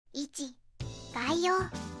1、概要。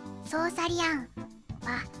ソーサリアン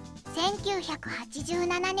は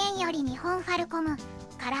1987年より日本ファルコム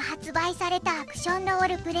から発売されたアクションロ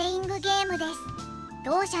ールプレイングゲームです。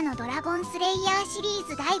同社のドラゴンスレイヤーシリー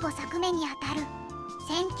ズ第5作目にあたる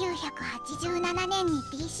1987年に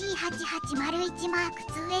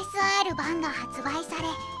PC8801M2SR 版が発売され、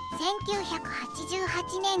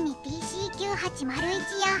1988年に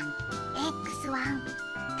PC9801 や X1、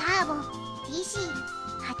ターボ、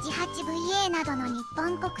PC88VA などの日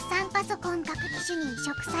本国産パソコン各機種に移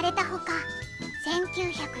植されたほか、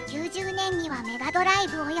1990年にはメガドライ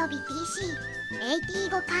ブおよび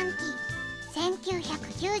PC85 換機、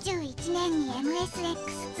1991年に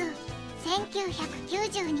MSX2、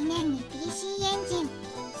1992年に PC エンジン、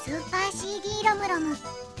スーパー CD ロムロム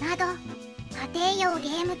など家庭用ゲ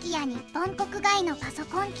ーム機や日本国外のパソ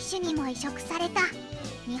コン機種にも移植された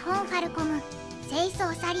日本ファルコム聖ソ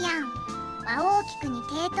ーサリアンは大きく2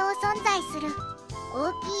系統存在する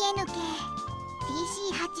OPN 系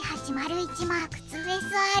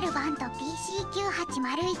PC8801M2SR 版と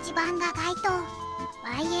PC9801 版が該当、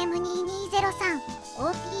 YM2203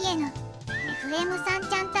 OPN FM3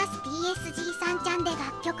 チャンタス PSG3 チャンで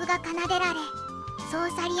楽曲が奏でられ、ソ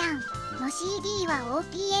ーサリアンの CD は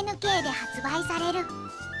OPN 系で発売される。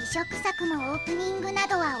移植作もオープニングな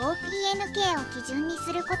どは OPN 系を基準に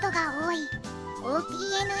することが多い。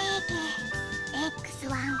 OPNA 系 X1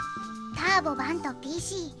 ターボ版と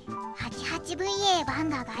PC88VA 版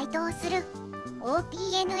が該当する。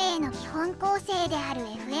 OPNA の基本構成である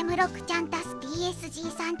FM6 チャンタス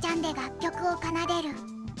PSG3 チャンで楽曲を奏でる。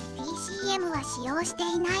 PCM は使用して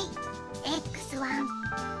いない。 X1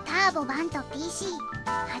 ターボ版と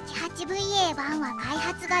PC88VA 版は開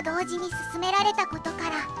発が同時に進められたことか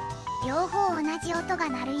ら、両方同じ音が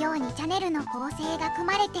鳴るようにチャネルの構成が組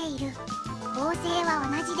まれている。構成は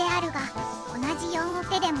同じであるが、同じ4オ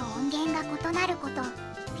ペでも音源が異なること、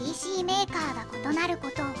 PC メーカーが異なるこ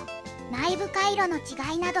と、内部回路の違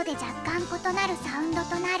いなどで若干異なるサウンド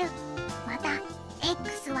となる。また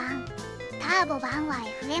X1 ターボ版は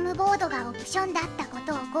FM ボードがオプションだったこ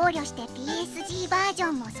とを考慮して PSG バージ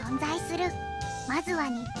ョンも存在する。まずは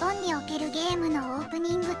日本におけるゲームのオープ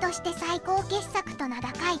ニングとして最高傑作と名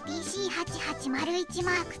高い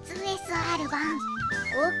PC8801M2SR 版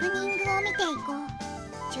オープニングを見ていこう。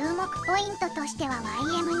注目ポイントとしては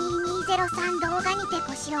YM2203 動画にて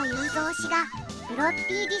小城雄三氏がフロッ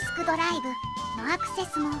ピーディスクドライブのアクセ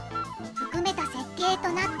スも含めた設計と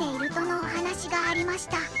なっているとのお話がありまし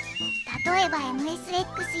た。例えば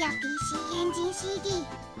MSX や PC エンジン CD、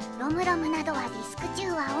ロムロムなどはディスク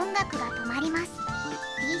中は音楽が止まります。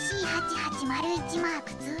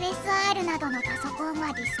 PC8801M2SR などのパソコン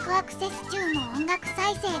はディスクアクセス中も音楽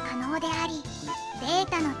再生可能であり、デー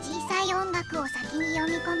タの小さい音楽を先に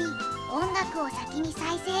読み込み、音楽を先に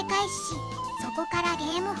再生開始し、そこからゲ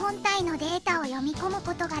ーム本体のデータを読み込む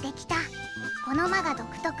ことができた。この間が独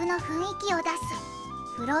特の雰囲気を出す。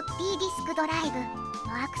フロッピーディスクドライブの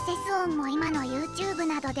アクセス音も今の YouTube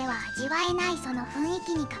などでは味わえないその雰囲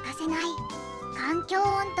気に欠かせない。環境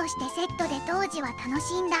音としてセットで当時は楽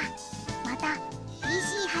しんだ。また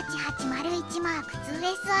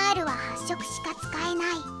PC8801M2SR は8色しか使え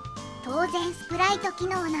ない。当然スプライト機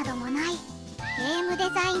能などもない。ゲームデ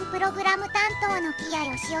ザインプログラム担当の木屋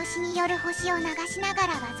善夫氏による星を流しなが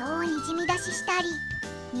ら画像をにじみ出ししたり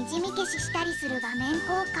にじみ消ししたりする画面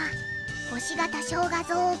効果。星が多少画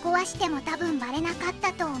像を壊しても多分バレなかっ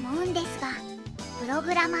たと思うんですが、プロ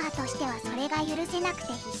グラマーとしてはそれが許せなく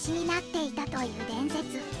て必死になっていたという伝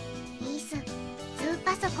説。イース2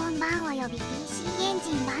パソコン版および PC エン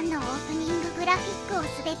ジン版のオープニンググラフィックを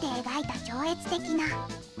全て描いた超越的な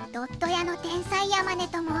ドット屋の天才山根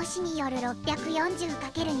ともお氏による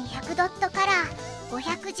 640×200 ドットカラー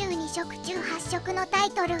512色中8色のタ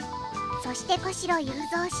イトル、そして小城雄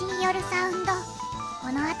三氏によるサウンド、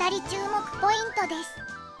この辺り注目ポイントです。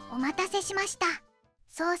お待たせしました。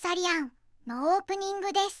ソーサリアンのオープニン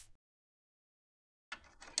グです。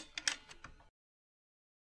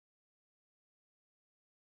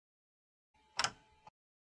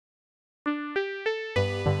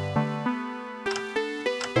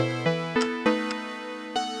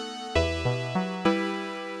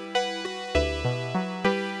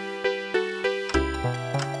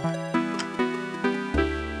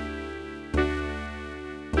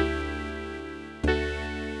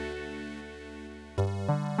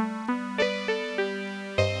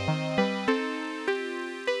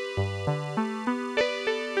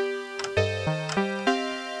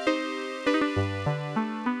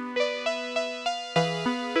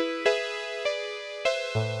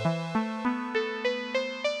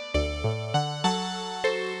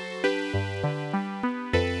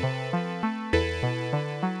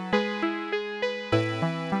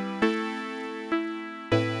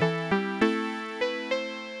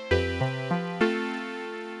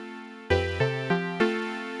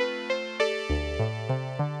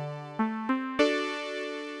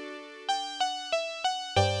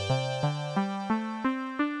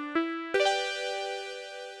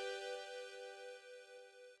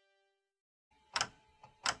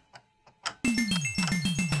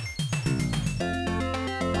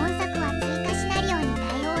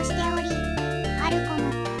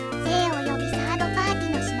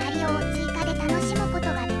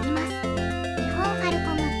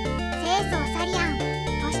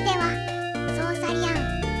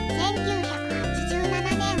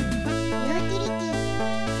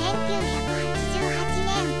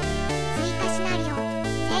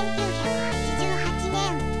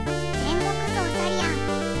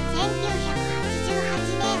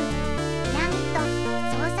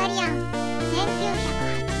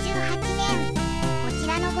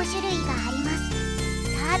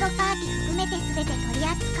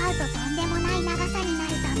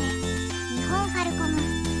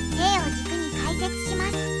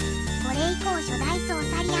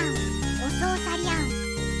ソーサリアン、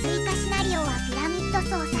追加シナリオはピラミッド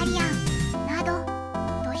ソーサリアンなど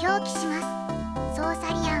と表記します。ソーサ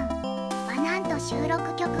リアンはなんと収録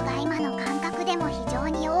曲が今の感覚でも非常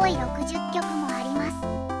に多い60曲もあります。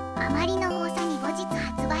あまりの多さに後日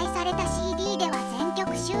発売された CD では全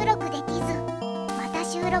曲収録できず、また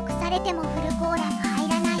収録されてもフルコーラス入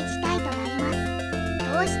らない事態となります。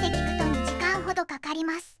通して聞くと2時間ほどかかり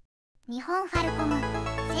ます。日本ファルコム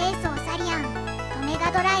正ソーサリアンとメ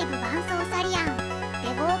ガドライブ版ソーサリアンで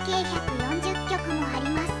合計140曲もあり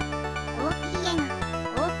ます。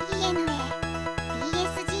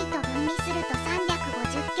 OPN、OPNA、PSG と分離すると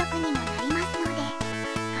350曲にもなりますので、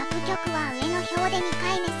各曲は上の表で2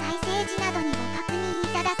回目再生時などにご確認い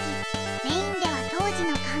ただき、メインでは当時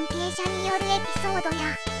の関係者によるエピソード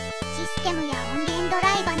やシステムや音源ド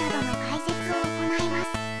ライバなどの解説を行いま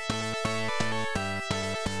す。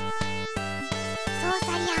ソー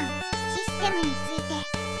サリアンシステムについて、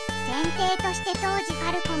前提として当時フ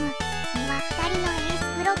ァルコムには2人のエース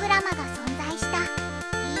プログラマーが存在した。イ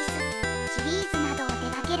ースシリーズなどを手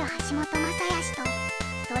掛ける橋本真也氏と、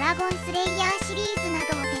ドラゴンスレイヤーシリーズな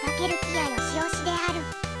どを手掛ける木屋義夫氏である。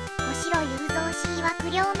小城雄三氏曰く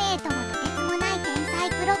両名ともとてつもない天才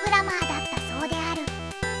プログラマーだったそうである。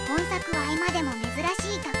本作は今でも珍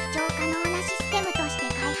しい拡張可能なシステムとして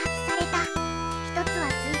開発された。一つは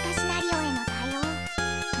追加シナリオへの対応、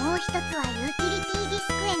もう一つはユーティリティディス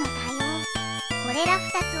クへの対応。これら2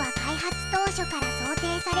つは開発当初から想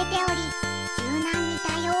定されており、柔軟に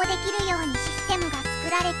対応できるようにシステムが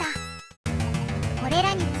作られた。これ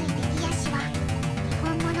らについて木屋氏は、日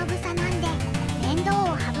本物草なんで面倒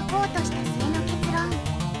を省こうとした末の結論と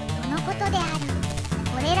のことである。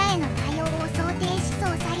これらへの対応を想定し、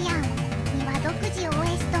ソーサリアンには独自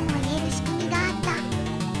OS ともいえる仕組みがあった。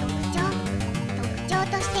特徴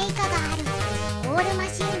として以下がある。オールマ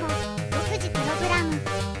シン語、独自プログラム、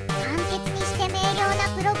簡潔にして明瞭な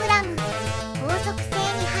プログラム、高速性に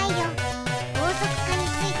配慮。高速化につ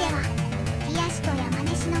いては、木屋氏と山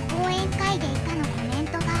根氏の講演会で以下のコメン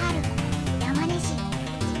トがある。山根氏、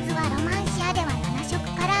実はロマンシアでは7色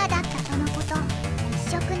カラーだったとのこと。1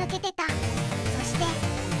色抜けてた。そしてイ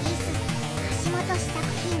ース橋本氏作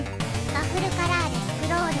品がフルカラーでス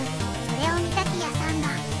クロール。それを見た木屋さん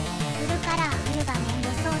が、フルカラーフル画面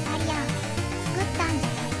でソーサリアン作ったんじ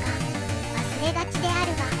ゃないか、忘れがちであ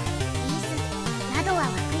るが、イースなど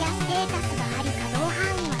は枠やステータスがあり稼働範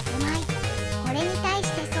囲は狭い。これに対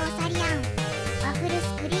してソーサリアンはフル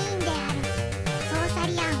スクリーンである。ソーサ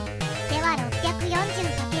リアンでは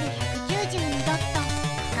 640×192 ドット、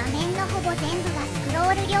画面のほぼ全部がスクロ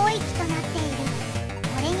ール領域となっている。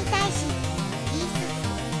これに対しイース、ス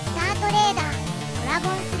タートレーダー、ドラゴン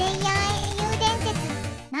スレイヤー英雄伝説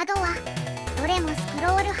などはどれもスク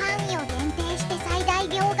ロール範囲を限定して最大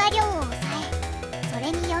描画量を抑え、それ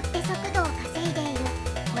によって速度を稼いでいる。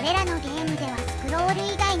これらのゲームではスクロール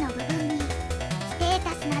以外の部分にステー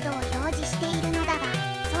タスなどを表示しているのだが、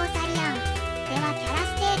ソーサリアンではキャラ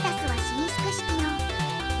ステータスは伸縮式のウ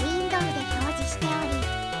ィンドウで表示しており、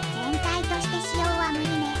全体として使用は無理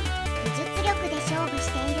め、技術力で勝負し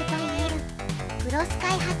ていると言える。クロス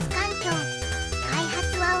開発環境、開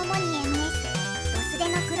発は主に MS、DOS で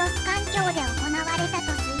のクロス環境で行われた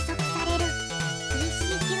と推測される。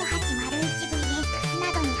 PC9801VX な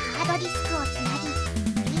どにハードディスクをつなぎ、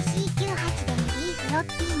 PC98 でMIDIフロッ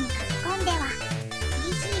ピーに書き込んでは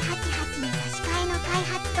PC88 に差し替えの開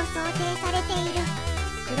発と想定されている。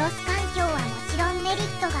クロス環境はもちろんメリッ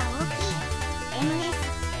トが大きい。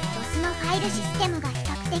 MS、DOS のファイルシステムが比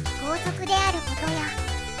較的高速であることや、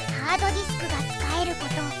ハードディスクが使えるこ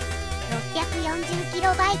と、640KB メ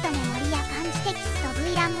モリや漢字テキスト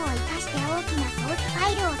VRAM を生かして大きなソースフ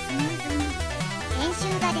ァイルをスムーズに編集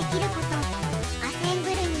ができること、アセン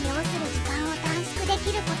ブルに要する時間を短縮で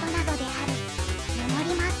きることなどである。メモ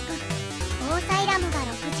リマップ、搭載 RAM が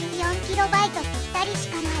 64KB ぴったりし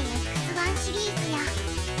かない X1 シリーズや、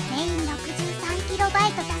メイン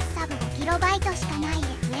 63KB 足すサブ 5KB しかない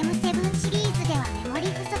FM7 シリーズではメモ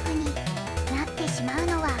リ不足になってしまう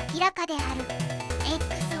のは明らかである。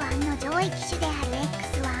 X1 の上位機種である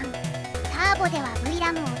X1 ターボでは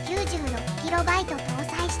VRAM を 96KB 搭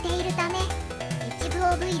載しているため、一部を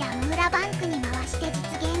VRAM 裏バンクに回して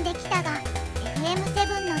実現できたが、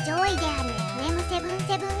 FM7 の上位である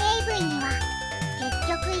FM77AV には結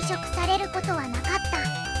局移植されることはなかった。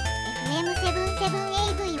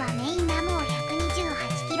 FM77AV はメイン RAM を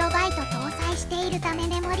 128KB 搭載しているため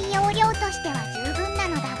メモリ容量としては十分な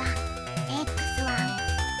のだが、 X1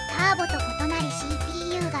 ターボと異なり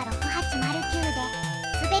CPU が6809で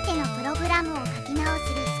全てのプログラムを書き直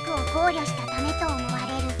すリスクを考慮したためと思わ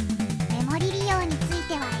れる。メモリ利用につい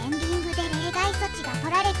てはエンディングで例外措置が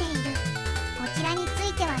取られている。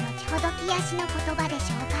木屋氏の言葉で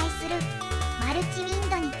紹介するマルチウィン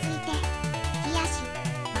ドについて、木屋氏、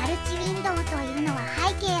マルチウィンドウというのは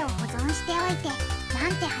背景を保存しておいてな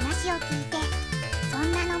んて話を聞いて、そ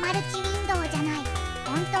んなのマルチウィンドウじゃない、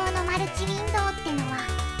本当のマルチウィンドウってのは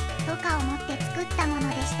とか思って作ったもの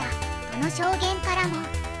でしたとの証言からも、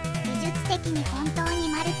技術的に本当に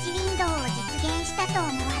マルチウィンドウを実現したと思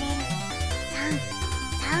われる。3、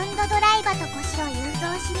サウンドドライバと小城雄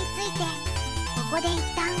三氏について、ここで一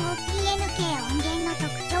旦 OPN 系音源の特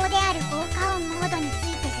徴である効果音モードにつ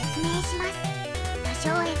いて説明します。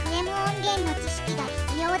多少 FM 音源の知識が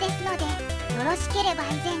必要ですので、よろしければ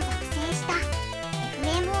以前作成した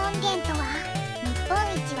FM 音源とは日本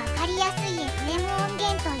一わかりやすい FM 音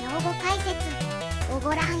源と用語解説を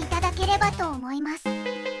ご覧いただければと思います。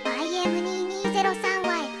 YM2203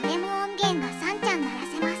 は FM 音源が3ちゃん鳴ら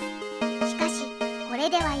せます。しかしこれ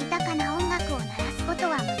では豊かな音楽を鳴らすこと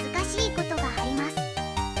は難しいことがあります。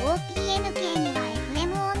 OPN 系には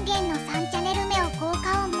FM 音源の3チャンネル目を効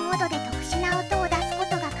果音モードで特殊な音を出すこ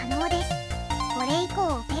とが可能です。これ以降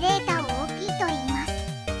オペレーターを OP と言います。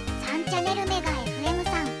3チャンネル目が FM3、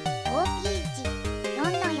OP1、4の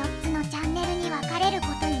4つのチャンネルに分かれるこ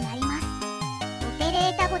とになります。オペレ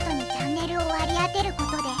ータごとにチャンネルを割り当てるこ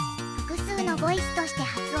とで複数のボイスとして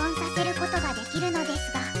発音させることができるので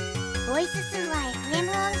すが、ボイス数は FM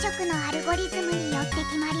音色のアルゴリズムによって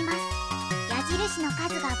決まります。矢印の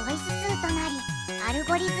数がボイス数となり、アル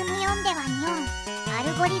ゴリズム4では2音、ア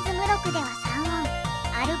ルゴリズム6では3音、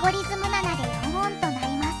アルゴリズム7で4音とな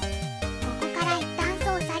ります。ここから一旦ソ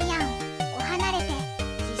ーサリアンを離れて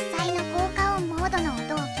実際の効果音モードの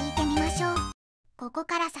音を聞いてみましょう。ここ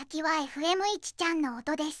から先は FM1 ちゃんの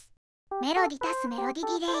音です。メロディ足すメロディ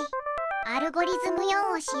ディレイ、アルゴリズム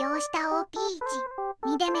4を使用した OP1、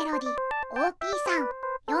2でメロディ、OP3、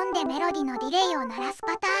4でメロディのディレイを鳴らす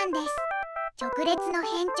パターンです。直列の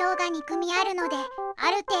変調が2組あるので、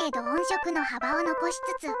ある程度音色の幅を残し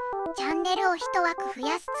つつチャンネルを1枠増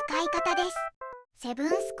やす使い方です。セブン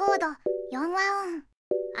スコード、4和音、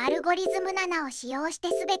アルゴリズム7を使用して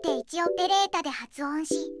全て1オペレータで発音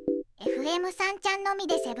し、FM3 ちゃんのみ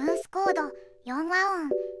でセブンスコード、4和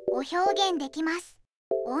音を表現できます。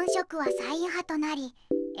音色はサイン波となり、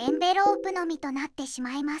エンベロープのみとなってし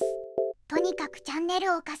まいます。とにかくチャンネ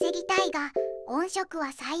ルを稼ぎたいが、音色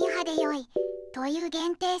はサイン波で良いという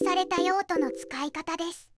限定された用途の使い方で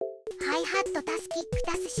す。ハイハット足すキック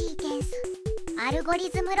足すシーケンス、アルゴリ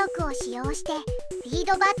ズム6を使用してフィー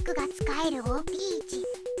ドバックが使える OP1、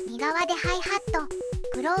右側でハイハット、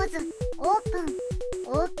クローズ、オープン、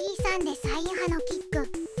OP3 でサイン波のキック、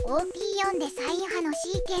OP4 でサイン波の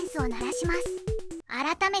シーケンスを鳴らします。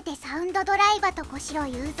改めてサウンドドライバと小城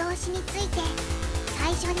雄三氏について、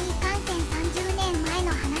最初にいかんせん30年前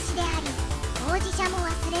の話であり、当事者も忘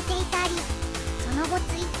れていたり、その後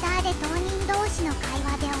ツイッターで当人同士の会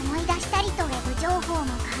話で思い出したりとウェブ情報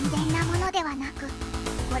も完全なものではなく、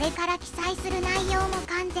これから記載する内容も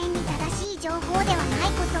完全に正しい情報ではな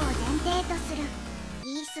いことを前提とする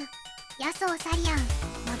イースやソーサリアン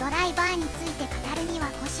のドライバーについて語るには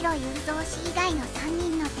小城雄三氏以外の3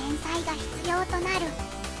人の天才が必要となる。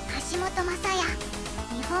橋本真也、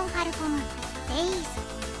日本ファルコム、レイース、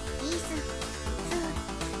イース、ツー、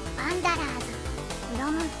ワンダラーズ、フ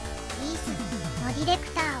ロム、イースのディレク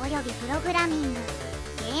ターおよびプログラミング、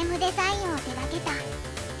ゲームデザインを手掛けた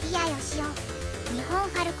木屋善夫、日本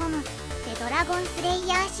ファルコムでドラゴンスレイ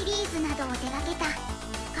ヤーシリーズなどを手掛けた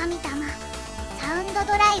神玉、サウンド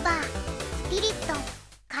ドライバー、スピリット、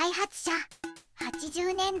開発者、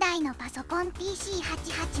80年代のパソコン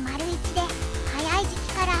PC8801 で早い時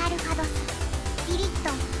期からアルファドス、スピリット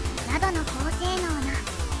などの高性能なシ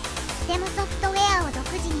ステムソフトウェアを独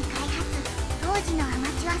自に開発。当時のアマ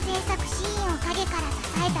チュア制作シーンを陰から支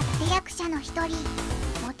えた立役者の一人。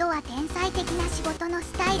元は天才的な仕事の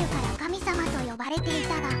スタイルから神様と呼ばれてい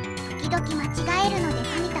たが、時々間違えるので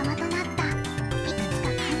神玉となった。いくつか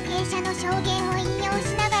関係者の証言を引用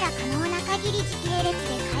しながら可能な限り時系列で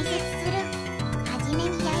解説する。はじめ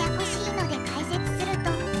にややこしいので解説すると、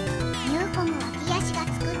ニューコムは木屋氏が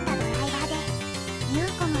作ったドライバーで、ニュ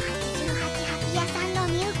ーコム88は木屋さんの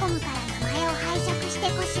ニューコムから名前を拝借して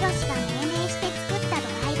小城氏が命名して作ったド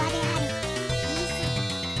ライバーである。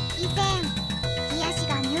以前木屋氏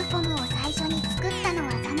がニューコムを最初に作ったの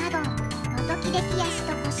はザナドの時で木屋氏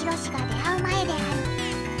と小城氏が出会う前である。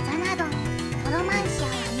ザナド、トロマンシア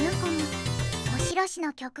はニューコム、小城氏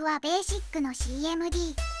の曲はベーシックの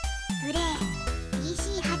CMD、プレイ、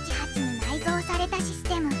PC88 に内蔵されたシス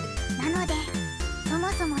テムなので、そ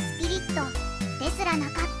もそもスピリットですらな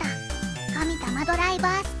かった。神玉ドライ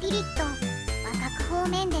バースピリットは各方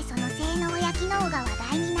面でその性能や機能が話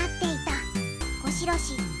題になっていた。小城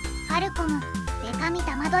氏、ファルコムデカミ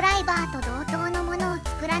玉ドライバーと同等のものを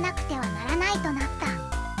作らなくてはならないとなった。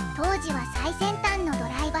当時は最先端のド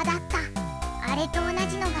ライバだった。あれと同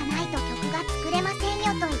じのがないと曲が作れません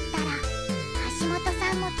よと言ったら、橋本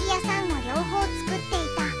さんも木屋さんも両方作ってい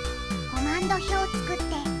た。コマンド表を作っ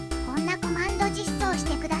てこんなコマンド実装し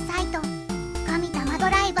てくださいと神玉ド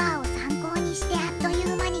ライバーを参考にしてあっとい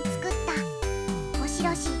う間に作った。小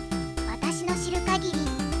城氏、私の知る限り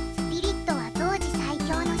スピリットは当時最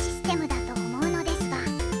強のシステムだと思うのですが、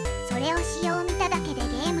それを仕様を見ただけで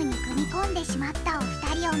ゲームに組み込んでしまったお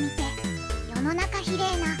二人を見て、世の中綺麗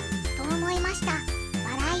なと思いました。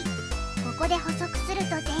笑い。ここで補足する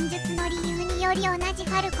と前述の理由により同じ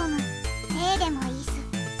ファルコムせいでもイース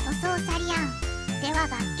とソーサリアンでは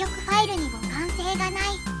楽曲ファイルに互換性がな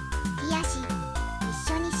い。木屋氏、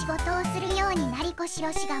一緒に仕事をするようになり小城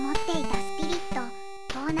氏が持っていたスピリット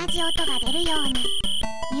と同じ音が出るように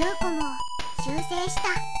ミューコムを修正した。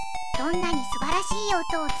どんなに素晴らしい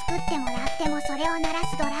音を作ってもらってもそれを鳴ら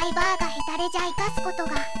すドライバーがヘタレじゃ生かすこと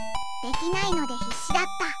ができないので必死だっ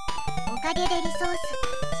た。おかげでリソース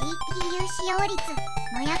CPU 使用率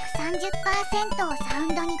の約 30% をサウ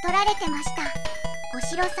ンドに取られてました。小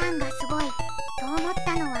城さんがすごいと思っ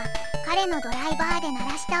たのは、彼のドライバーで鳴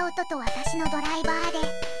らした音と私のドライバーで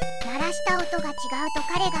鳴らした音が違うと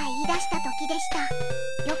彼が言い出した時でした。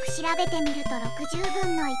よく調べてみると60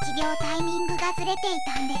分の1秒タイミングがずれてい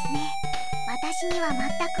たんですね。私には全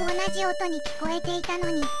く同じ音に聞こえていたの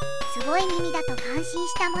に、すごい耳だと感心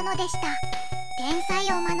したものでした。天才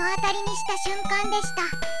を目の当たりにした瞬間でした。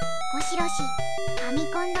小城氏、ファミ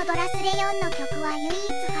コンのドラスレ4の曲は唯一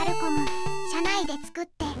ファルコム社内で作っ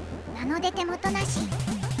てなので手元なし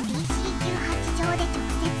PC98 上で直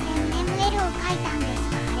接 MML を書いたんです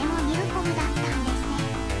が、あれもミューコムだったんですね。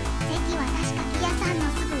席は確か木屋さんの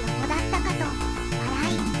すぐ横だったかと。笑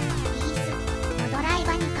い。イースのドライ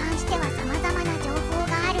バに関しては様々な情報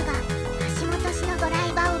があるが、橋本氏のドラ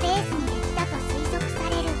イバをベースにできたと推測さ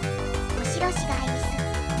れる。小城氏がイース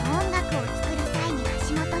の音楽を作る際に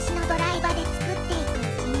橋本氏のドライバで作っていくう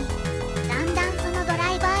ちに、だんだんそのド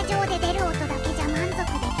ライバー上で出る音だけじゃ満足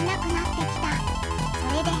できなくなってきた。そ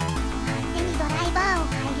れで勝手にドライバーを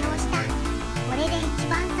改良した。これで一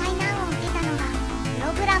番災難を受けたのがプ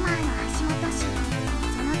ログラマーの橋本氏。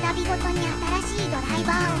その度ごとに新しいドライ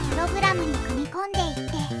バーをプログラムに組み込んでいっ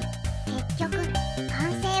て、結局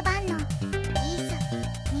完成版のイース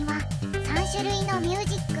には3種類のミュー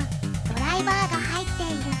ジックドライバーが入って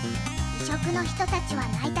いる。異色の人たちは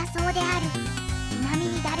泣いたそうである。ちなみ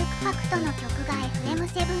にダルクファクトの曲が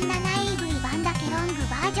FM77EV 版だけロング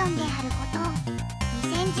バージョンであることを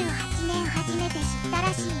2018年初めて知った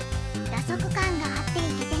らしい。打足感があって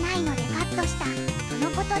いけてないのでカットしたと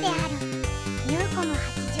のことである。ミューコム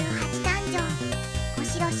88誕生。小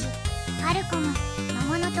城氏、ファルコムの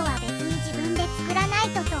ものとは別に自分で作らない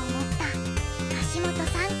と思った。橋本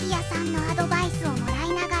さん、木屋さんのアドバイスをもらい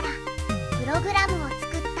ながらプログラムを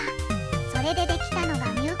作った。それでできたの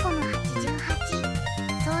がミューコム88。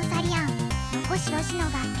ソーサリアンの小城氏の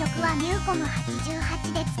楽曲はミューコム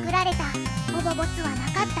88で作られた。ほぼボツは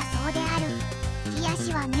なかったそうである。木屋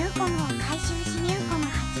氏はミューコムを回収しミューコム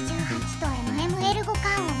88と MML 互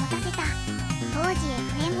換を持たせた。当時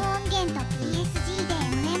FM 音源と PSG で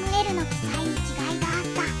MML の記載に違いがあ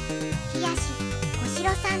った。木屋氏、小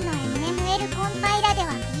城さんの MML コンパイラで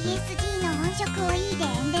は PSG の音色を E でエ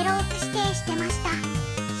ンベロープ指定してました。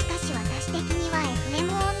しかし私的には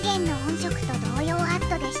FM 音源の音色と同様アッ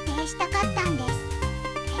トで指定したかったんです。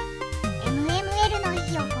MML の E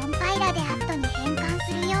をコンパイラでアットに変換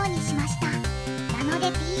するようにしました。なので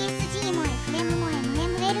PSG も FM も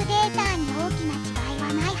MML データに大きな違いは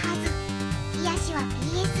ないはず。木屋氏は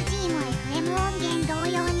PSG も FM 音源同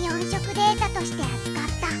様に音色データとして扱っ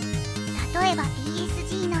た。例えば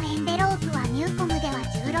PSG のエンベロープはミューコムでは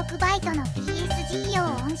16バイトの PSG 用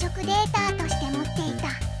音色データとして持っていた。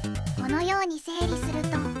このように整理する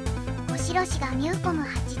と、小城氏がミューコム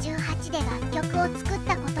88で楽曲を作っ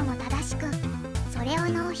たことも正しく、それを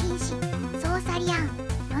納品しソーサリアン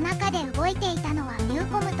の中で動いていたのはミュ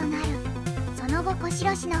ーコムとなる。その後小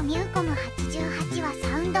城氏のミューコム88は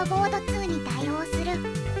サウンドボード2に対応する。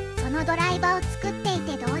そのドライバーを作ってい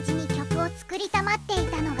て同時に曲を作りたまってい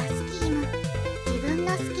たのがスキーム。自分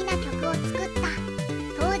の好きな曲を作った。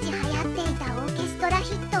当時流行っていたオーケストラ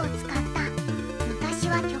ヒットを使った。昔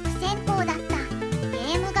は曲先行だった。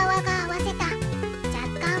ゲーム側が合わせた。若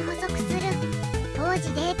干補足する。当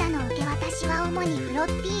時データの受け渡しは主にフロ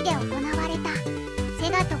ッピーで行われた。セ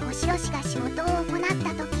ガと小城氏が仕事を行っ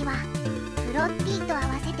た時はフロッピーと合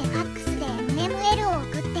わせてファックスで MML を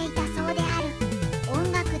送っていたそうである。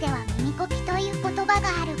音楽では耳コピという言葉が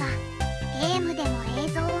あるが、ゲームでも映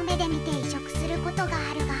像を目で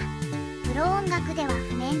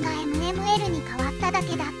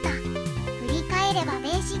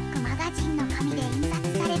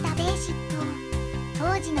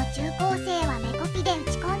時の中高生は目コピで打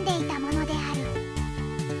ち込んでいたものである。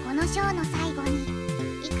この章の最後に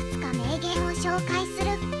いくつか名言を紹介す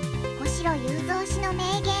る。小城雄三氏の名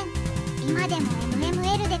言。今でも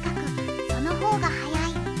MML で書く。その方が早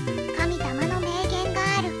い。神様の名言が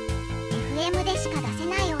ある。FM でしか出せ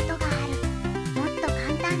ない音がある。もっと簡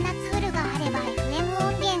単なツールがあれば FM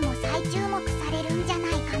音源も再注目されるんじゃな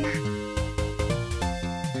いかな。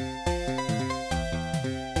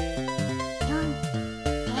4.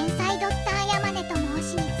 天才ドクター山根ともお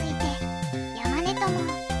氏について。山根ともお、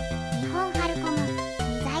日本ファルコムに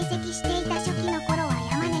在籍していた初期の頃は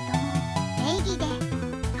山根とも名義で、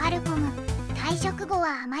ファルコム退職後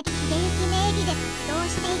はあまり秀行名義で活動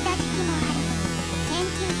していた時期もある。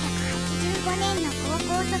1985年の高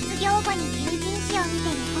校卒業後に求人誌を見て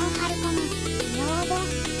日本ファルコムに応募。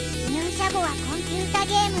入社後はコンピュータ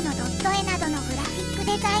ゲームのドット絵などのグラフィック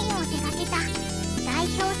デザインを手掛けた。代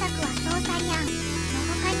表作はソーサリアンの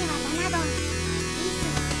他には7本、イー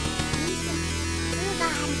ス2が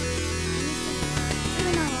ある。イース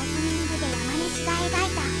2のオープニングで山根氏が描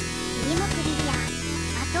いた振り向くリリア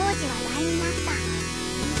当時話題になった。イ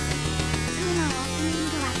ース2のオープニン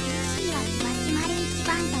グは PC は101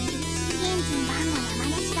番と PC エンジン版の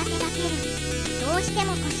山根氏が手掛ける。どうして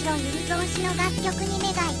も小城雄三氏の楽曲に目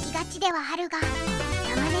が行きがちではあるが、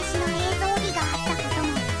山根氏の映像美があったこと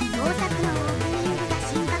も同作のオープニングが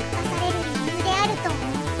神格化される理由であると思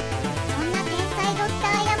う。そんな天才ドクタ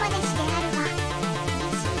ー山根氏であるが、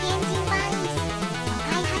 PC エンジン版イースの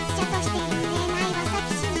開発者として有名な岩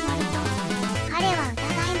崎氏によると、彼は疑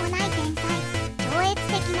いもない天才、超越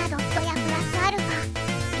的なドットやプラスアルファ、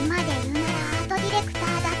今で言うならアートディレクタ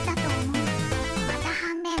ーだったと思う。また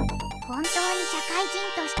反面、本当に社会人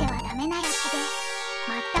としてはダメなやつで、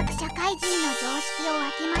全く社会人の常識をわ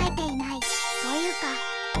きまえていないというか、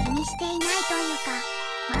気にしていないというか、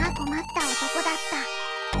まあ困った男だっ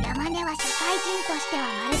た。山根は社会人としては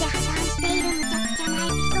まるで破綻している無茶苦茶なエ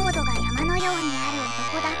ピソードが山のようにある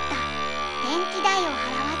男だった。電気代を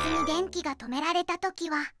払わずに電気が止められた時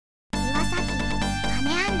は、岩崎、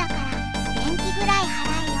金あんだから電気ぐらい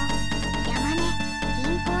払えよ。山根、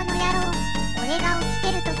銀行の野郎、俺が起き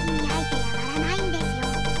てる時に焼いてやがらないんですよ。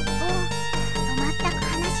おう、と全く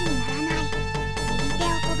話にならない。右手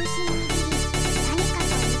を拳に握り、何か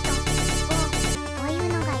というと、おう、という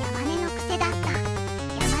のが山根の癖だった。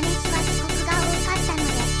山根氏は遅刻が多かったの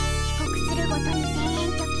で、帰国するごとに1000円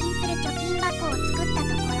貯金する貯金箱を作ったと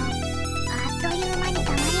ころ、あっという間に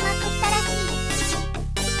溜まりまくったらしい。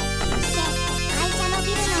そして会社の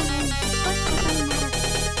ビルの上に引っ越すことになる。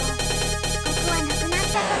遅刻はなくなっ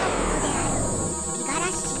たとのことである。五十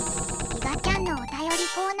嵐氏、伊賀ちゃんのお便り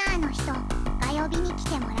コーナーの人が呼びに来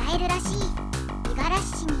てもらえるらしい。五十嵐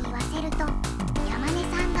氏に言わせると、山根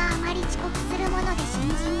さんがあまり遅刻するもので新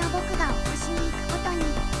人の僕が起こしに行くことに、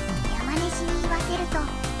山根氏に言わせると、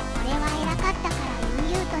俺は偉かったから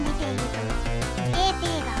悠々と寝ていると、ペーペ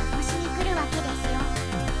ーが起こしに来るわけですよ。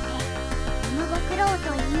で、ご苦労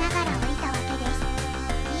と言いながら降りたわけです。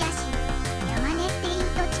いやし、山根って言う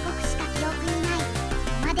と遅刻しか記憶にない。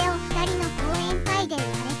今でお二人の講演会で言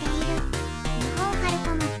われている。日本ファル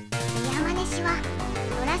コムで山根氏は、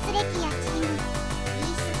トラス歴やチーム、イ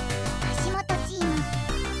ース、橋本チーム、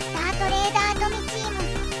スタートレーダー富チーム、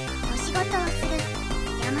お仕事をする。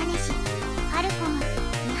山根氏、ファルコム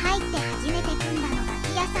に入って初めて組んだのが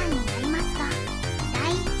木屋さんになりますが、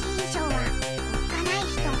第一印象はおっかない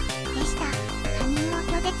人でした。他人を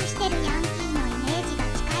拒絶してるヤンキーのイメージが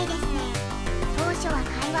近いですね。当初は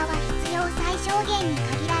会話は必要最小限に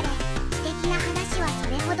限られ、私的な話はそ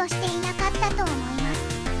れほどしていなかったと思います。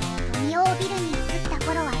富王ビルに移った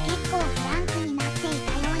頃は結構フランクになってい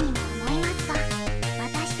たようにも思いますが、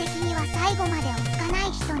私的には最後までおっかな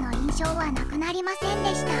い人の印象はなくなりません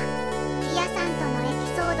でした。木屋さんとのエピ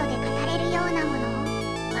ソードで語れるようなものを、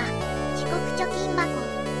遅刻貯金箱、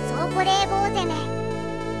倉庫冷房攻め、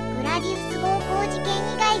グラディウス暴行事件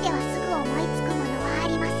以外ではすぐ思いつくものはあ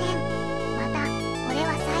りません。また、これ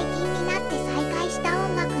は最近になって再開した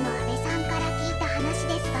音楽の安倍さんから聞いた話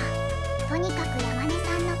ですが、とにかく山根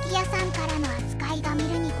さんの木屋さんからの扱いが見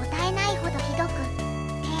るに応えないほどひどく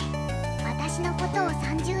て、私のことを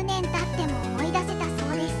30年経っても思い出せたそ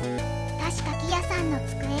うです。確か木屋さんの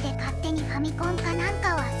机で勝手にファミコンかなん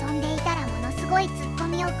かを遊んでいたらものすごいツッコ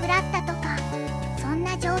ミを食らったとか、そん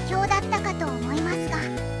な状況だったかと思いますが、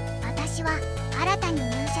私は新たに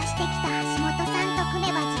入社してきた橋本さんと組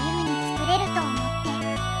めば自由に作れると思って、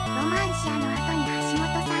ロマンシアの後に橋本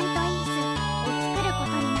さんとイースを作るこ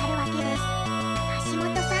とになるわけです。橋本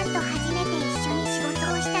さんと初めて一緒に仕事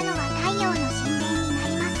をしたのは太陽の神殿にな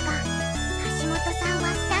りますが、橋本さん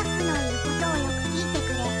はスタッフの言うことをよく聞いて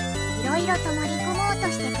くれ、いろいろと盛り込もうと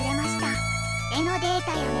してくれました。絵のデー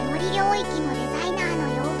タやメモリ領域のデザイナーの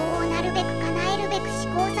要望をなるべく叶えるべく試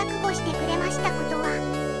行錯誤してくれましたことは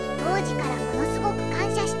当時からものすごく感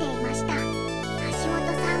謝していました。橋本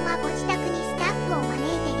さんはご自宅にスタッフを招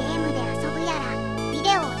いてゲームで遊ぶやらビ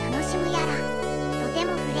デオを楽しむやらとて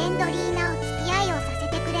もフレンドリーなお付き合いをさせ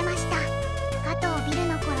てくれました。加藤ビル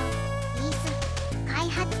の頃イース開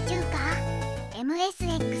発中か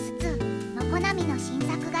MSX2 のコナミの新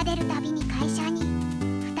作が出るたびに会社に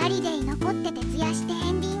2人で居残って徹夜して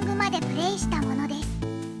エンディングまでプレイしたものです。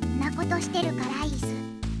んなことしてるからイース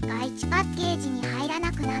が1パッケージに入ら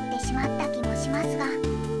なくなってしまった気もしますが、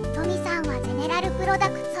トミさんはゼネラルプロダ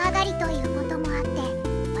クツ上がりということもあって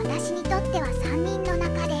私にとっては3人の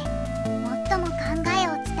中で最も考え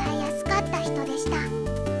を伝えやすかった人でした。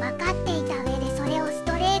分かっていた上でそれをス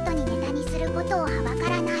トレートにネタにすることをはばか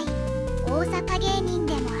らない大阪芸人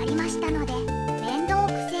でもありましたので面倒く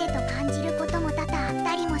せえと感じることも多々あっ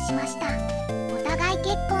たりもしました。お互い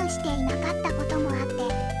結婚していなかったこともあって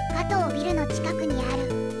加藤ビルの近くにある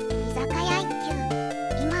居酒屋一休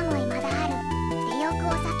今も未だあるでよく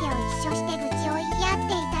お酒を一緒して愚痴を言い合っ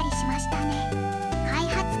ていたりしましたね。開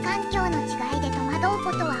発環境の違いで戸惑う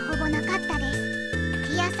ことはほぼなかったです。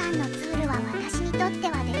木屋さんのツールは私にとって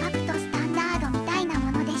はデファクトスタンダードみたいな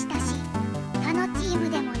ものでしたし、他のチーム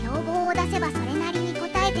でも要望を出せばそれなりに応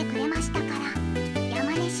えてくれましたから、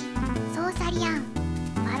山根氏ソーサリアン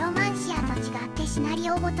バロマンシアと違ってシナリ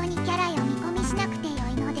オごとにキャラ読み込みしなくてよ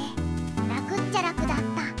いので楽っちゃ楽だった。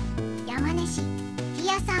山根氏木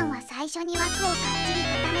屋さんは最初に枠をかっちり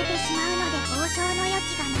固めてしまうので交渉の余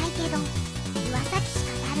地がないけど岩崎し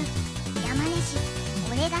かたる。山根氏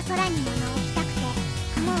俺が空に物を置きたくて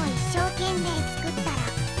雲を一生懸命作ったら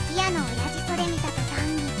木屋の親父それ見た途端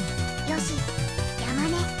によし山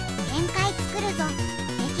根限界作るぞ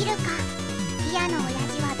できるか。木屋の親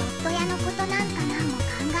父はドット屋のことなんか何も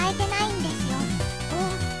考えてないんですよ。お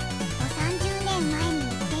うと30年前に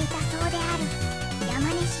言っていたそうである。山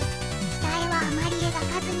根氏下絵はあまり描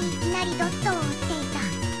かずにいきなりドットを打っていた。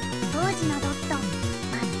当時のドット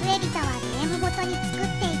マップエディタはゲームごとに作っ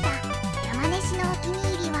ていた。山根氏のお気に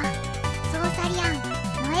入りはソーサリアン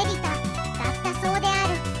のエディタだったそうであ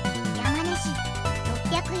る。山根氏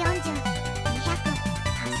640、200、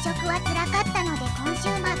発色はつらかったのでコンシ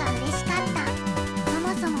ューマが嬉しかった。そ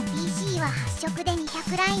もそも PC は発色で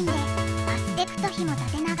200ラインでアスペクト比も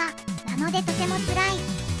縦長なのでとてもつらい。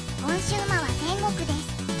コンシューマは天国で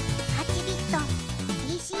す。8ビット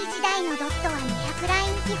PC 時代のドットは200ラ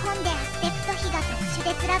イン基本でアスペクト比が特殊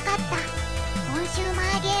でつらかった。コンシューマ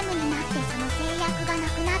ーゲームになってその制約がな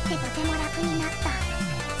くなってとても楽になった。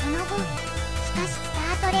その後しかしス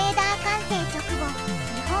タートレーダー完成直後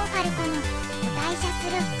日本ファルコムを退社す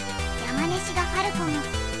る。山根氏がファルコムを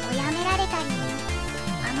辞められた理由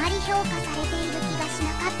あまり評価されている気がし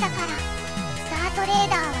なかったからスタートレー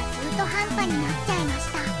ダーは中途半端になっちゃいまし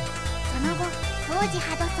た。その後当時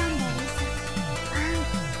ハドソンでリース版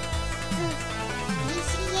2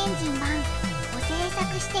 PC エンジン版を制作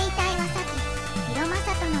していた岩崎弘正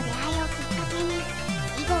との出会いをきっかけに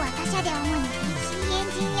以後は他社で主に PC エ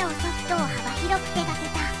ンジン用ソフトを幅広く手掛け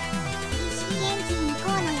た。 PC エンジン以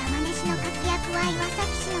降の山根氏の活躍は岩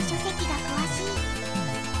崎氏の書籍が詳しい。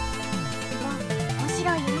小城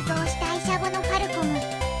雄三氏退社後のファルコム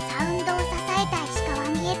サウンドを支えた石川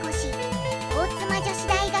美恵子氏大妻女子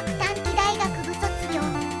大学短期大学部卒業。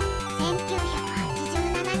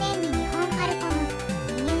1987年に日本ファルコム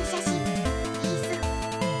に入社しイース、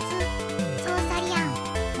ソーサリアン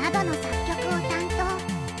などの作曲を担当。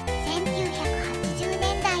1980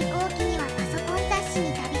年代後期にはパソコン雑誌に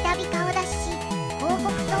たびたび顔出しし広告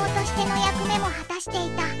塔としての役目も果たしてい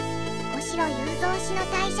た。小城雄三氏の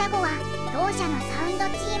退社後は同社のサウンド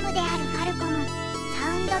チームであるファルコムサ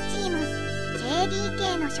ウンドチーム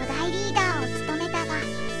JDK の初代リーダーを務めたが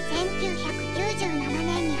1997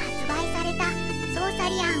年に発売されたソーサ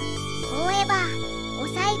リアンフォーエバーを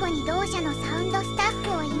最後に同社のサウンドスタッ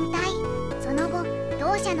フを引退。その後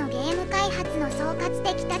同社のゲーム開発の総括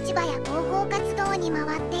的立場や広報活動に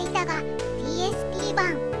回っていたが PSP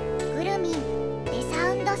版グルミンでサ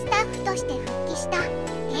ウンドスタッフとして復帰した。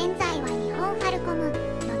現在は日本ファルコム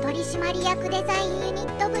の取締役デザインユニ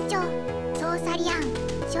ット部長。ソーサリアン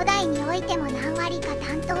初代においても何割か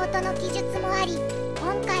担当との記述もあり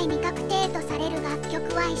今回未確定とされる楽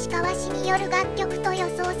曲は石川氏による楽曲と予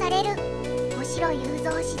想される。小城雄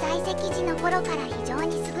三氏在籍時の頃から非常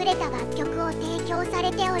に優れた楽曲を提供され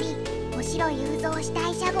ており小城雄三氏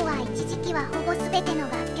退社後は一時期はほぼ全ての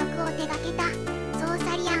楽曲を手掛けた。ソー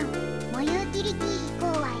サリアンもユーティリティ以降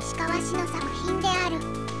は石川氏の作品である。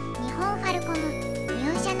日本ファルコム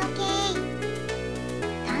入社の経緯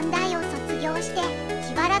短大を卒業して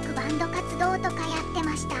しばらくバンド活動とかやって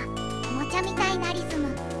ました。おもちゃみたいなリズ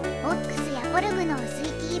ム、ボックスやゴルフの薄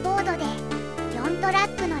いキーボードで4トラ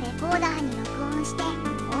ックのレコーダーに録音して、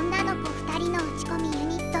女の子2人の打ち込みユ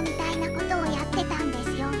ニットみたいなことをやってたんで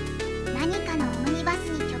すよ。何かのオムニバ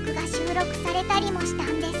スに曲が収録されたりもした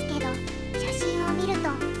んですけど、写真を見る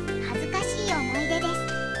と恥ずかしい思い出です。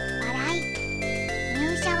笑い。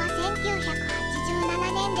入社は1987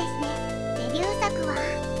年ですね。デビュー作はイ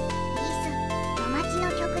ースの街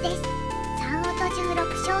の曲です。3音16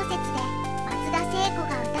小節で松田聖子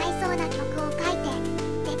が歌いそうな曲を書い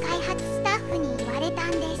てで、開発スタッフに言われた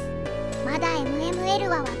んです。まだ MML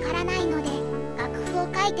はわからないので、楽譜を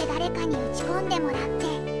書いて誰かに打ち込んでもらっ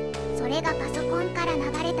て、それがパソコンから流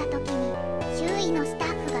れた時に周囲のスタ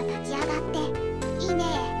ッフが立ち上がって「いいね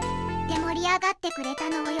ー」って盛り上がってくれた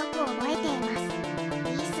のをよく覚えています。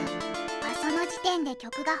イースはその時点で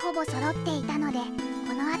曲がほぼ揃っていたので、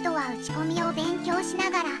この後は打ち込みを勉強し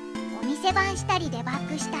ながらお店番したりデバ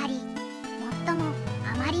ッグしたり、もっとも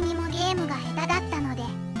あまりにもゲームが下手だったので、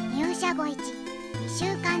入社後1、2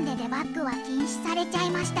週間でデバッグは禁止されちゃ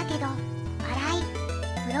いましたけど、笑い。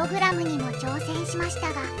プログラムにも挑戦しまし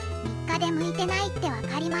たが、3日で向いてないって分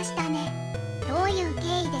かりましたね。どういう経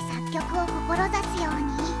緯で作曲を志すよう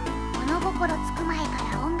に？物心つく前か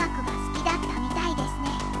ら音楽が好きだったみたいです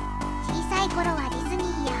ね。小さい頃はディズニ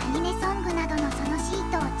ーやアニメソングなどのそのシ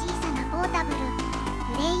ートを小さなポータブル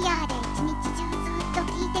プレイヤーで一日中ずっと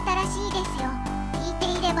聴いてたらしいですよ。聴いて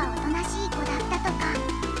いればおとなしい子だったとか、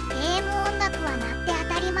ゲーム音楽は鳴って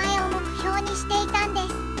当たり前を目標にしていたんで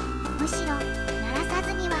す。むしろ鳴らさ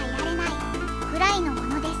ずにはいられないくらいのも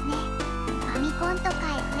のですね。ファミコンと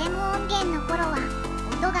か FM 音源の頃は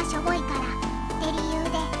音がしょぼいからって理由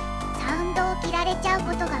でサウンドを切られちゃう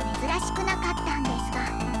ことが珍しくなかったんですが、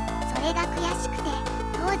それが悔しくて、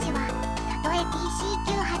当時はたとえ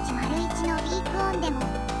PC9801 のビーク音でも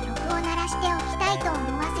曲を鳴らしておきたいと思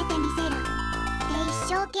わせてみせるって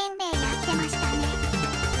一生懸命やってましたね。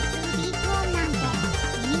普通ビーク音なんて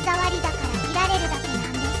耳障りだから切られるだけ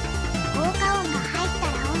なんです。効果音が入っ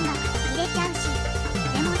たら音楽途切れちゃうし、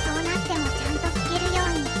でもそうなってもちゃんと聴けるよ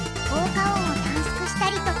うに効果音を短縮した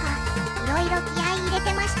りとか、いろいろ気合い入れ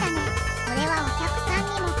てましたね。これはお客さん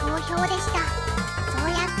にも好評でした。そう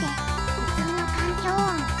やって普通の環境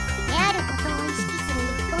音であることを意識する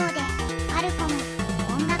一方で、ファルコム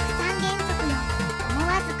音楽三原則の思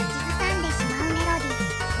わず口ずさんでしまうメロディ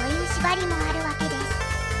という縛りもあるわけです。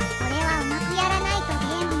これはうまくやらないと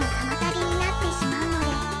ゲームの妨げになってしまうの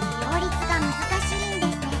で、両立が難しいんで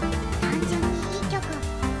すね。単純にいい曲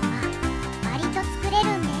は割と作れ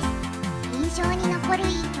るんです。印象に残る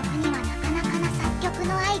いい曲にはなかなかな作曲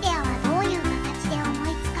のアイデアはどういう形で思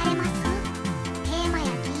いつかれます？テーマや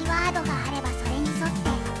キーワードがあればそれに沿っ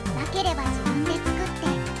て、なければ自分で作っ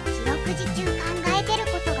て四六時中考えてる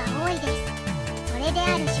ことが多いです。それで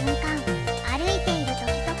ある瞬間、歩いている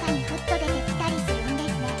時とかにふっと出てきたりするん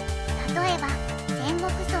ですね。例えば戦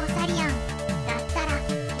国ソーサリアンだったら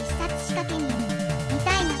必殺仕掛け人み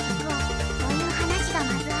たいな曲をという話が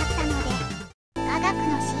まずあったので、雅楽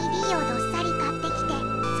の CD をどっさり買ってきて、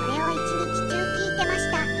それを一日中聴いてま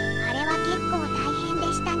した。あれは結構大変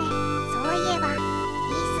でしたね。そういえばイー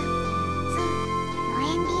ス2の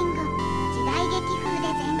エンディング、時代劇風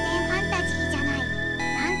で全然ファンタジーじゃない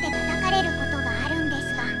なんて叩かれることがあるんで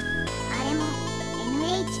すが、あれも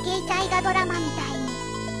NHK 大河ドラマみたいにっ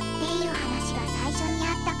ていう話が最初に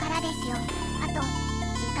あったからですよ。あと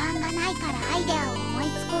時間がないからアイデアを思い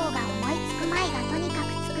つこうが思いつく前がとにか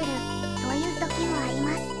く作るという時もあり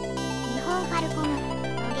ます。日本ファルコムの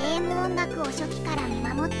ゲーム音楽を初期から見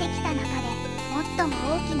守ってきた中で最も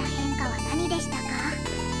大きな変化は何でしたか？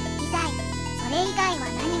機材、それ以外は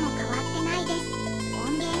何も変わってないです。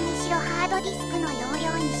音源にしろハードディスクの容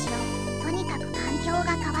量にしろ、とにかく環境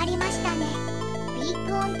が変わりましたね。ビー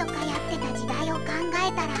ク音とかやってた時代を考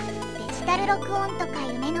えたらデジタル録音とか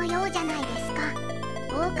夢のようじゃないですか。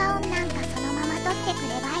効果音なんかそのまま取ってく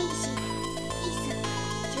ればいいし、イー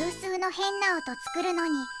ス中数の変な音作るの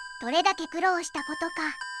にどれだけ苦労したこと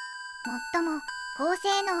か。もっとも高性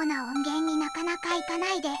能な音源になかなかいか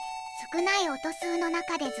ないで、少ない音数の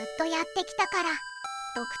中でずっとやってきたから、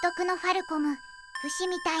独特のファルコム節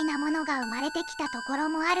みたいなものが生まれてきたところ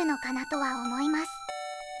もあるのかなとは思います。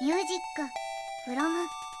ミュージックフロム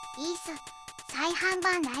イース再販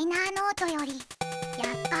版ライナーノートより、や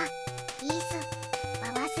っぱイースは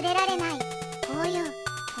忘れられない、こういう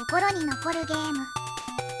心に残るゲーム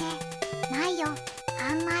ってないよ。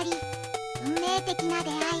あんまり運命的な出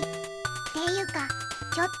会いっていうか、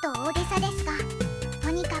ちょっと大げさですが、と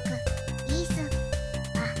にかくイース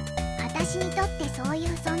は私にとってそういう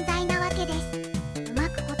存在なわけです。うま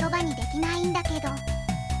く言葉にできないんだけど、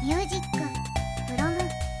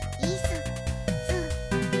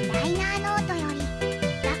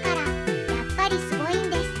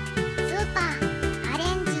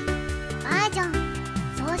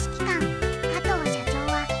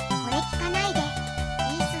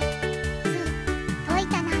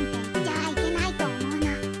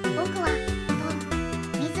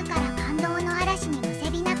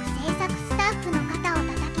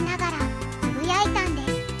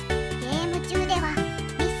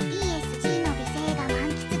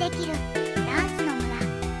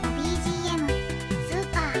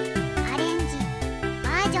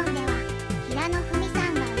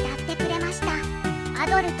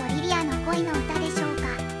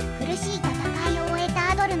苦しい戦いを終え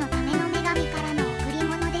たアドルのための女神からの贈り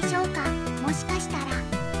物でしょうか。もしかしたら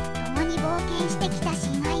共に冒険してきた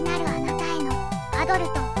親愛なるあなたへのアドル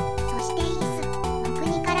と、そしてイースの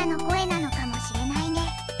国からの声なのかもしれないね。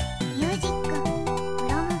ミュージックフ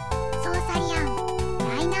ロムソーサリアン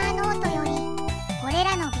ライナーノートより、これ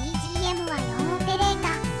らの BGM は4オペレー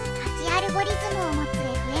タ8アルゴリズムを持つ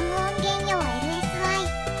FM 音源用 LSI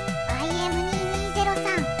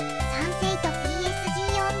YM2203 3世と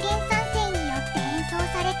PSG 音源3世によって演奏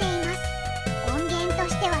されています。音源と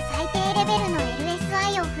しては最低レベルの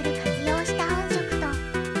LSI をフル活用した音色と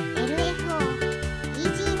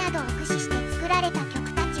LFO、EG などを駆使して作られた曲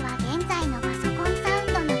たちは現在のパソコンサウ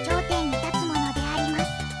ンドの頂点に立つものであります。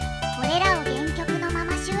これらを原曲のま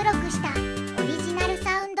ま収録したオリジナル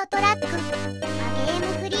サウンドトラックはゲーム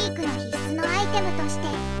フリークの必須のアイテムとして、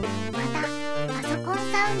またパソコン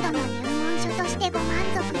サウンドの入門書としてご満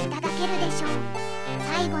足いただけるでしょう。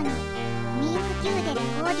最後に民普及でレ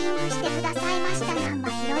コーディングしてくださいました難波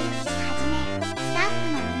博之氏はじめスタッフ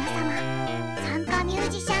の皆様、参加ミュー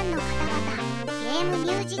ジシャンの方々、ゲームミ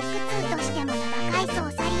ュージック2としても名高いソ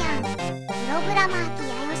ーサリアン、プログラマー木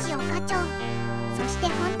屋義岡長、そして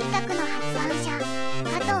本企画の発案者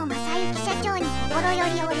加藤正幸社長に心よ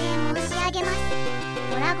りお礼申し上げます。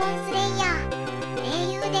ドラゴンスレイヤー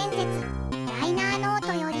英雄伝説ライナーノー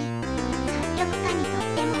トより、作曲家にとっ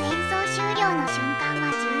ても演奏終了の瞬間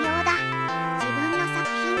は重要だ。自分の作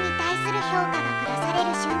品に対する評価が下され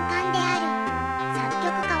る瞬間である。作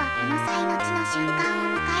曲家はこの際の地の瞬間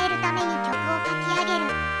を迎えるために曲を書き上げ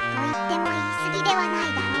ると言っても言い過ぎではな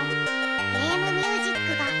いだろう。ゲームミュージッ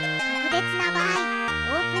クが特別な場合、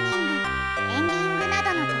オープニングエンディングな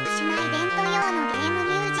どの特殊なイベント用のゲーム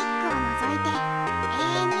ミュージックを除いて永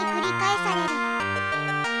遠に繰り返される。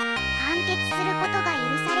完結することが許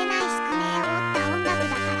されない宿命を負った音楽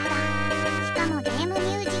だからだ。しかもゲームミ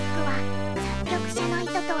ュージックは作曲者の意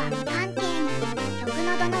図とは無関係に、曲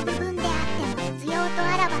のどの部分であっても必要と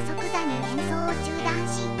あらば即座に演奏を中断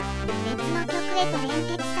し別の曲へと連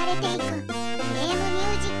結されていく。ゲームミ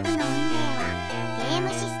ュージックの運命はゲー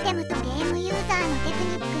ムシステムとゲームユーザーのテク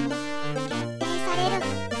ニックに決定される。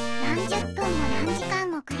何十分も何時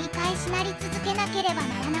間も繰り返しなり続けなければ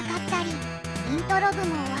ならなかったり、イントログ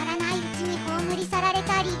も終わらないうちに葬り去られ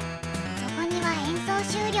たり、そこには演奏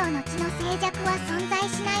終了の地の静寂は存在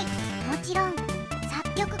しない。もちろん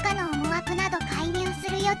作曲家の思惑など介入す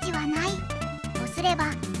る余地はない。とすれば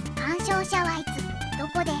鑑賞者はいつど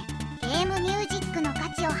こでゲームミュージックの価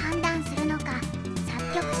値を判断するのか。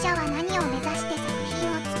作曲者は何を目指して作品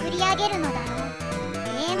を作り上げるのだろう。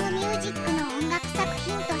ゲームミュージックの音楽作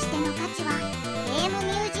品としての価値は、ゲーム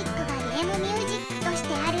ミュージックがゲームミュージックとし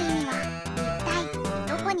てある意味は一体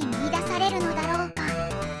どこに見出されるのだろうか。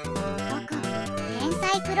僕天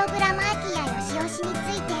才プログラマー木屋義雄氏に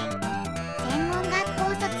ついて、専門学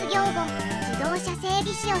校卒業後自動車整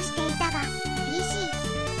備士をしていたが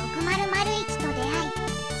PC6001 と出会い、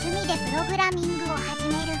趣味でプログラミングを始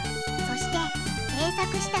める。そして制作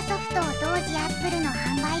したソフトを当時アップルの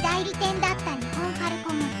販売代理店だった日本ファル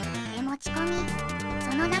コムへ持ち込み、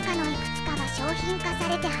その中のいくつかが商品化さ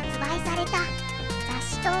れて発売された。雑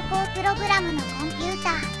誌投稿プログラムのコンピュータ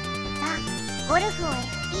ーザ・ゴルフを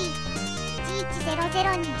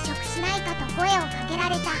FP1100 に移植しないかと声をかけら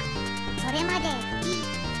れた。それまで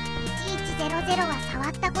FP1100 は触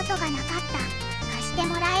ったことがなかった。貸して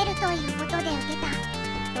もらえるということで受けた。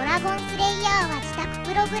ドラゴンスレイヤーは自宅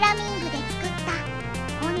プログラミングで作った。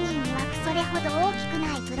本人にはそれほど大きく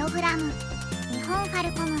ないプログラム。日本ファ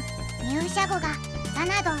ルコム入社後がザ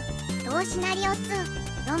など同シナリオ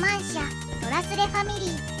2ロマンシャドラスレファミリ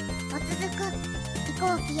ーと続く。以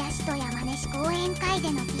降木屋氏と山根氏講演会で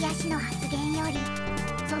の木屋氏の発言より、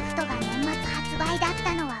ソフトが年末発売だっ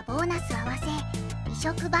たのはボーナス合わせ、移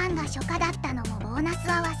植版が初夏だったのもボーナス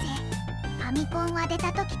合わせ。ファミコンは出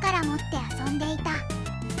た時から持って遊んでいた。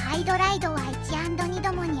ハイドライドは1&2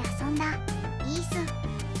度もに遊んだ。イース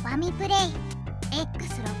ファミプレイ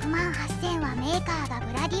X68000 はメーカーが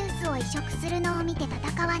ブラディウスを移植するのを見て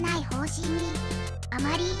戦わない方針に、あ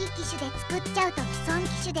まりいい機種で作っちゃうと既存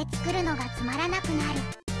機種で作るのがつまらなくなる。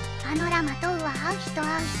パノラマとは会う人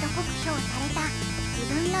会う人酷評された。自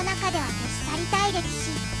分の中では消し去りたい歴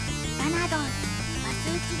史だなど、マ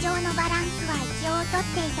ス打ち上のバランスは一応と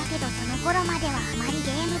っていたけど、その頃まではあまり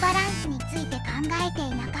ゲームバランスについて考えて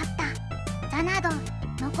いなかった。ザなど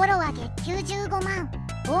の頃は月給15万、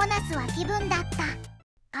ボーナスは気分だった。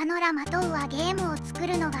パノラマとはゲームを作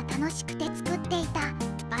るのが楽しくて作っていた。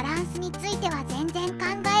バランスについては全然考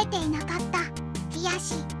えていなかった。木屋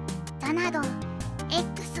氏ザなど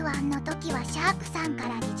X1 の時はシャークさんか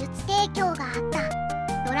ら技術提供があっ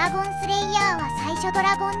た。ドラゴンスレイヤーは最初ド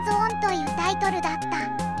ラゴンゾーンというタイトルだっ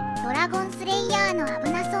た。ドラゴンスレイヤーの危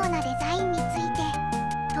なそうなデザインについて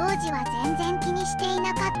当時は全然気にしてい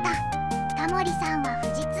なかった。タモリさんは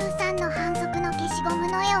富士通さんの反則の消しゴム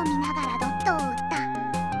の絵を見ながらドットを打った。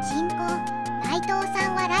進行内藤さ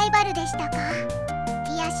んはライバルでしたか？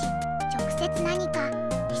木屋氏直接何か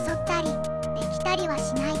競ったりできたりは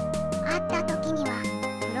しない。会った時には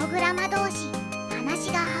プログラマ同士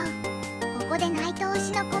話が合う。ここで内藤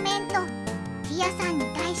氏のコメント。木屋さんに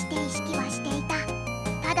対して意識はしていた。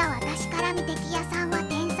ただ私から見て木屋さんは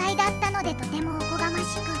天才だったのでとてもおこがま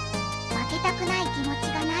しく、負けたくない気持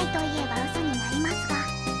ちがないといえば嘘になりますが、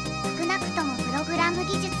少なくともプログラム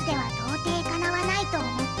技術では到底かなわないと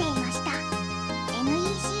思っていました。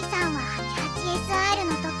 NEC さんは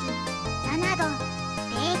 88SR の時ザなど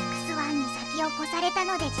AX1 に先を越された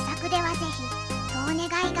ので自作ではぜひとお願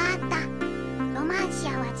いがあった。ロマンシ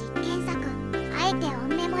アは実験作、あえてオ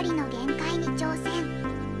ンメモリの限界に挑戦。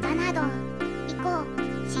ザなど以降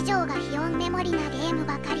市場が非オンメモリなゲーム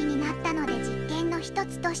ばかりになったので実験の一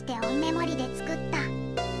つとしてオンメモリで作った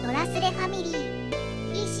ドラスレファミリー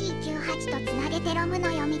PC98 とつなげてロムの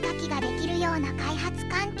読み書きができるような開発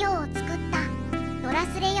環境を作った。ドラ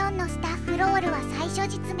スレ4のスタッフロールは最初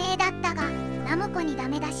実名だったがナムコにダ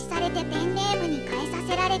メ出しされてペンネームに変えさ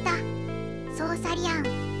せられた。ソーサリア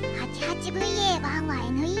ン 88VA 版は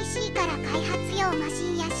NEC から開発用マシ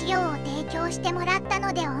ンや資料を提供してもらった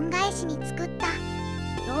ので恩返しに作った。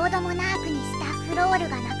ロードモナークにスタッフロール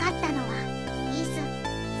がなかったのはイース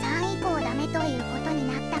3以降ダメということに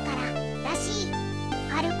なったかららしい。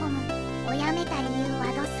ファルコムを辞めた理由は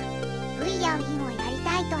ドス V やウィンをやり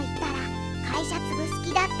たいと言ったら会社潰す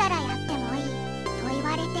気だったらやってもいいと言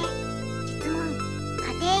われて、質問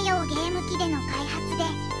家庭用ゲーム機での開発で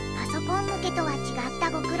パソコン向けとは違った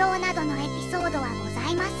ご苦労などのエピソードはござ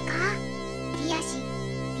いますか？木屋氏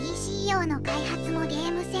PC 用の開発もゲ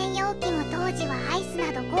ーム専用機も当時はアイス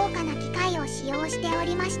など高価な機械を使用してお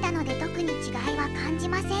りましたので特に違いは感じ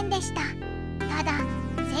ませんでした。ただ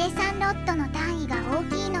生産ロットの単位が大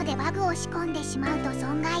きいのでバグを仕込んでしまうと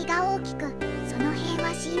損害が大きく、その辺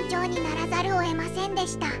は慎重にならざるを得ませんで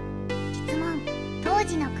した。質問当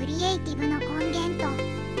時のクリエイティブの根源と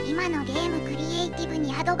今のゲームクリエイティブ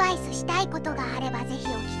にアドバイスしたいことがあればぜひお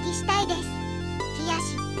聞きしたいです。木屋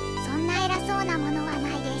氏そんな偉そうなものはな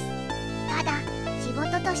いです。ただ仕事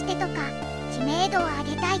としてとか知名度を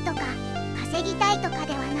上げたいとか稼ぎたいとか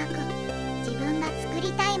ではなく自分が作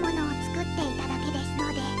りたいものを作っていただけですの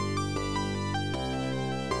で。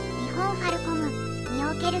日本ファルコムにお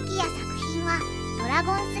ける木屋作品はドラ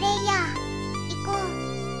ゴンスレイヤー以降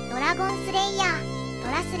ドラゴンスレイヤード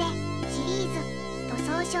ラスレシリーズと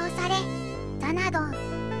総称され、ザなど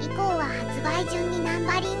以降は発売順にナン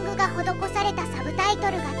バリングが施されたサブタイト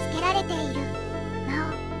ルが付けられている。な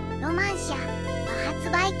おロマンシャは発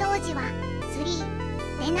売当時は3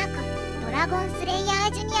でなくドラゴンスレイヤ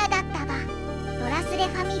ージュニアだったがドラスレ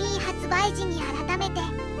ファミリー発売時に改めて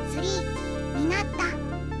3になった。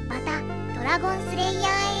またドラゴンスレイヤ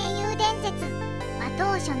ー英雄伝説は当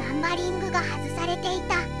初ナンバリングが外されてい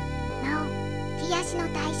た。なお木屋氏の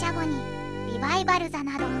退社後にリバイバルザ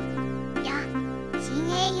などや新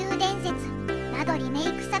英雄伝説などリメイ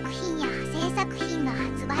ク作品や派生作品が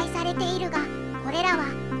発売されているが、これらは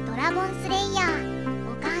ドラゴンスレイヤ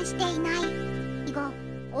ーを冠していない。以後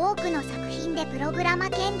多くの作品でプログラマ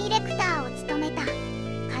兼ディレクターを務めた。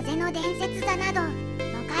風の伝説座などの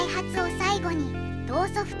開発を最後に同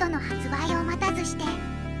ソフトの発売を待たずして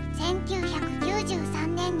1993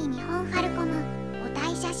年に日本ファルコムを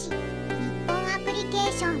退社し日本アプリケ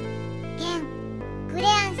ーション現クレ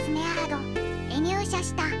アンスメアードへ入社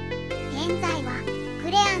した。現在はク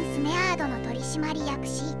レアンスメアードの取締役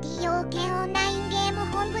CTO 兼オンラインゲーム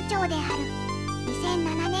本部長である。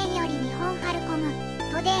2007年より日本ファルコム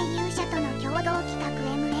都電勇者との共同企画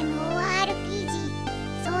MMORPG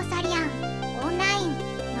ソーサリアンオンライン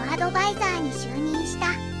のアドバイザーに就任した。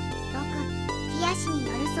6木屋氏に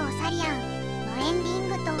よるソーサリアンのエンディン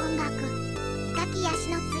グと音楽木屋氏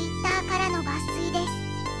のツイッターからの抜粋です。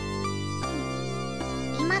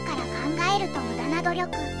今から考えると無駄な努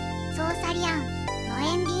力。ソーサリアンの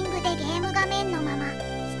エンディングでゲーム画面のまま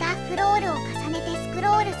スタッフロールを重ねてスク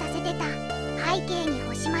ロールさせてた。背景に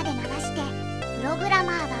星まで流してプログラ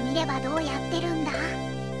マーが見ればどうやってるんだ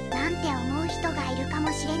なんて思う人がいるか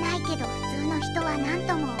もしれないけど普通の人は何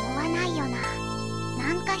とも思わないよな。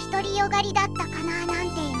なんか独りよがりだったかなな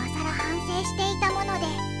んて今更反省していたもので、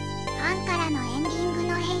ファンからのエンディング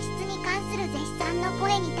の演出に関する絶賛の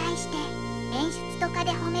声に対して演出とか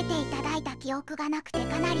で褒めていただいた記憶がなくて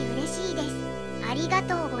かなり嬉しいです。ありが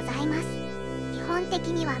とうございます。本的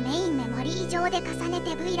にはメインメモリー上で重ね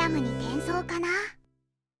て VRAM に転送かな。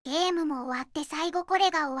ゲームも終わって最後これ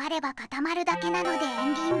が終われば固まるだけなのでエ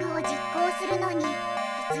ンディングを実行するのに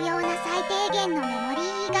必要な最低限のメモリ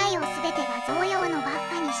ー以外を全て画像用のバッ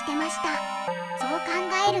カにしてました。そう考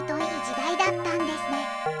えるといい時代だったんですね。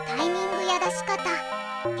タイミングや出し方、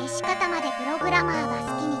消し方までプログラマーが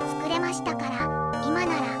好きに作れましたから、今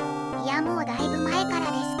ならいやもうだいぶ前から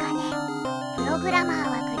ですかね。プログラマー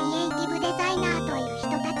はクリエイティブデザイナーという人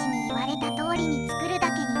たちに言われた通りに作るだ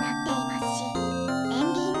けになっていますし、エ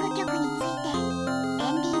ンディング曲についてエ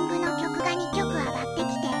ンディングの曲が2曲上がってき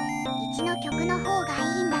て1の曲の方が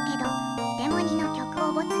いいんだけどでも2の曲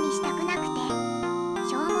をボツにしたくなくて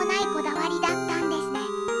しょうもないこだわりだったんですね。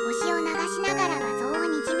星を流しながら画像を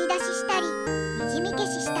にじみ出ししたりにじみ消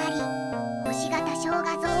ししたり、星が多少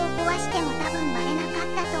画像を壊しても多分バレなか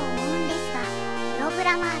ったと思うんですが、プログ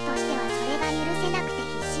ラマーとしてはそれが許せなくて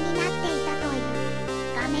必死になっていたという。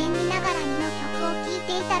画面見ながら2の曲を聴い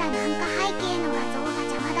ていたらなんか背景の画像が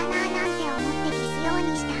邪魔だなぁなんて思って消すよう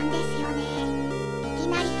にしたんですよね。い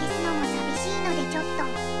きなり消すのも寂しいのでちょっと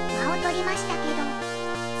間を取りましたけど、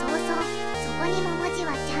そうそう、そこにも文字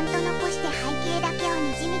はちゃんと残して背景だけを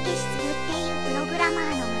にじみ消しするっていうプログラマ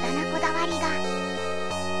ーの無駄なこだわりが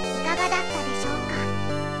いかがだったでしょうか。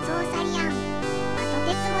ソーサリアンはと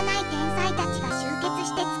てつもない天才たちが集結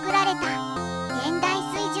して作られた。現代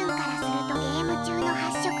水準からするとゲーム中の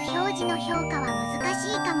発色表示の評価は難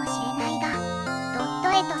しいかもしれないが、ドット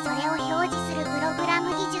絵とそれを表示するプログラ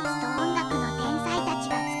ム技術と音楽の天才たち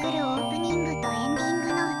が作るオープニングとエンディン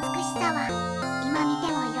グの美しさは今見て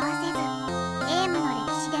も色あせず、ゲームの歴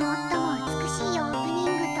史で最も美しいオープニ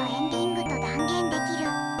ングとエンディングと断言できる。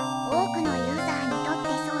多くのユーザーにとっ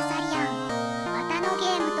てソーサリアンは他のゲ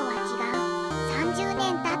ームとは違う、30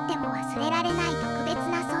年経っても忘れられない特別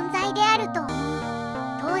な存在であると思う。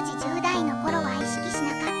当時10代の頃は意識し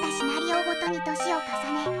なかったシナリオごとに年を重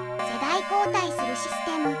ね世代交代するシス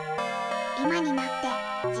テム、今になって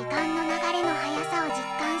時間の流れの速さを実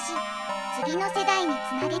感し次の世代に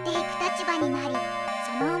つなげていく立場になり、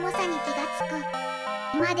その重さに気がつく。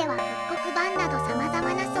今では